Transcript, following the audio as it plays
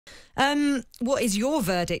What is your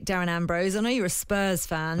verdict, Darren Ambrose? I know you're a Spurs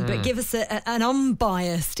fan, but give us an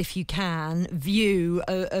unbiased, if you can, view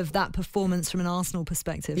of that performance from an Arsenal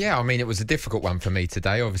perspective. Yeah, I mean, it was a difficult one for me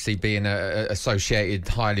today. Obviously, being associated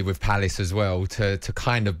highly with Palace as well, to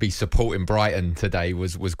kind of be supporting Brighton today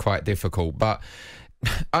was quite difficult. But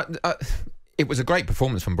it was a great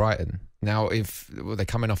performance from Brighton. Now, they're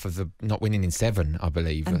coming off of not winning in 7, I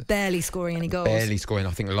believe. And barely scoring any goals. Barely scoring.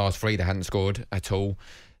 I think the last 3 they hadn't scored at all.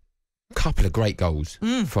 Couple of great goals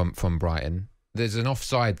from Brighton. There's an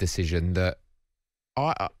offside decision that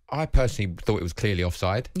I personally thought it was clearly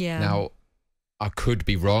offside. Yeah. Now, I could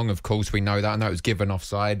be wrong. Of course, we know that. I know it was given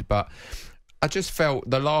offside, but I just felt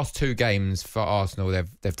the last 2 games for Arsenal,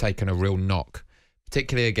 they've taken a real knock,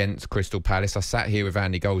 particularly against Crystal Palace. I sat here with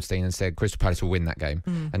Andy Goldstein and said Crystal Palace will win that game.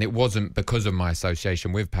 And it wasn't because of my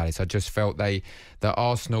association with Palace. I just felt that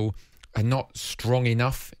Arsenal are not strong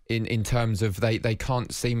enough in terms of they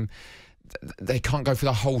can't go for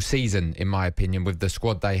the whole season, in my opinion, with the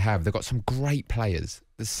squad they have. They've got some great players.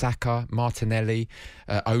 The Saka, Martinelli,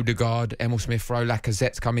 Odegaard, Emil Smith-Rowe,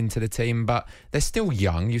 Lacazette's come into the team, but they're still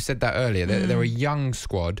young. You said that earlier. They're a young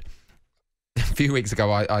squad. A few weeks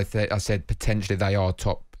ago, I said potentially they are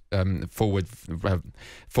top forward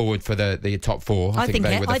for the top 4. I think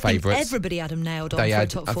they were the favourites. I think everybody had them nailed on for a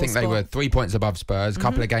top 4 I think spot. they were 3 points above Spurs, a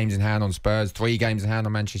couple of games in hand on Spurs, 3 games in hand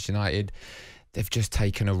on Manchester United. They've just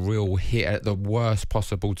taken a real hit at the worst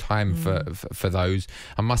possible time for those.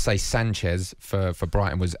 I must say Sanchez for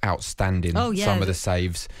Brighton was outstanding. Oh, yeah. Some of the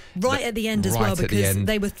saves. Right at the end as well, because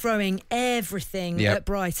they were throwing everything at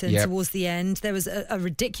Brighton towards the end. There was a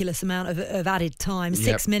ridiculous amount of added time.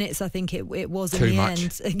 6 minutes, I think it was in the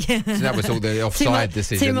end. So that was all the offside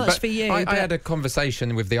decision. Too much for you. I had a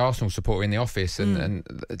conversation with the Arsenal supporter in the office and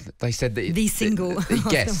they said that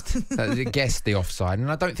they guessed the offside, and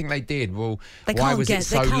I don't think they did. Well, why was it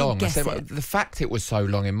so long? I said, well, the fact it was so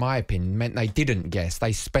long, in my opinion, meant they didn't guess.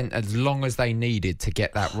 They spent as long as they needed to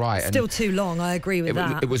get that right. Still too long, I agree with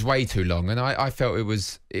that. It was way too long, and I felt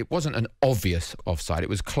it wasn't an obvious offside. It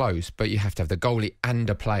was close, but you have to have the goalie and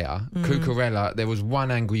a player. Cucurella, there was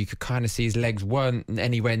one angle you could kind of see his legs weren't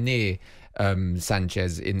anywhere near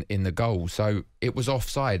Sanchez in the goal. So it was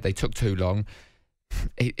offside. They took too long.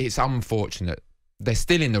 It's unfortunate. They're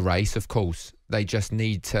still in the race, of course. They just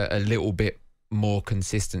need a little bit more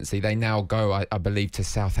consistency. They now go, I believe, to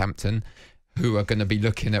Southampton, who are going to be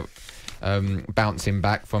looking at bouncing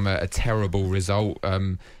back from a terrible result,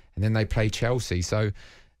 and then they play Chelsea. So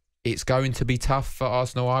it's going to be tough for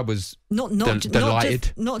Arsenal. I was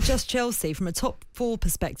delighted. Not just Chelsea. From a top 4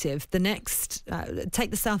 perspective, the next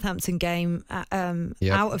take the Southampton game out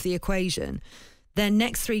of the equation. Their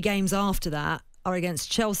next 3 games after that are against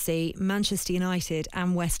Chelsea, Manchester United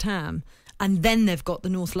and West Ham. And then they've got the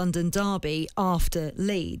North London derby after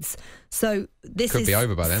Leeds. So this could be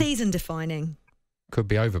over by then. Season defining. Could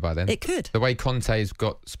be over by then. It could. The way Conte's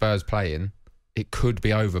got Spurs playing, it could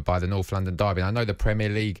be over by the North London derby. I know the Premier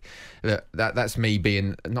League, that's me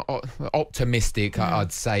being not optimistic.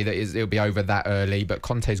 I'd say that it'll be over that early, but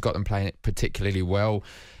Conte's got them playing it particularly well.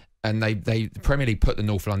 And the Premier League put the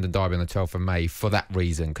North London derby on the 12th of May for that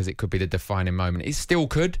reason, because it could be the defining moment. It still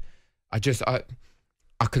could. I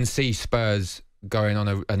can see Spurs going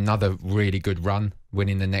on another really good run,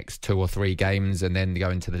 winning the next 2 or 3 games, and then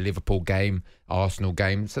going to the Liverpool game, Arsenal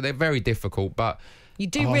game. So they're very difficult, but you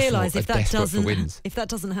do realise if that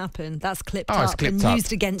doesn't happen, that's clipped up and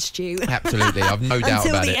used against you. Absolutely, I've no doubt about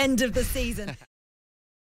it. Until the end of the season.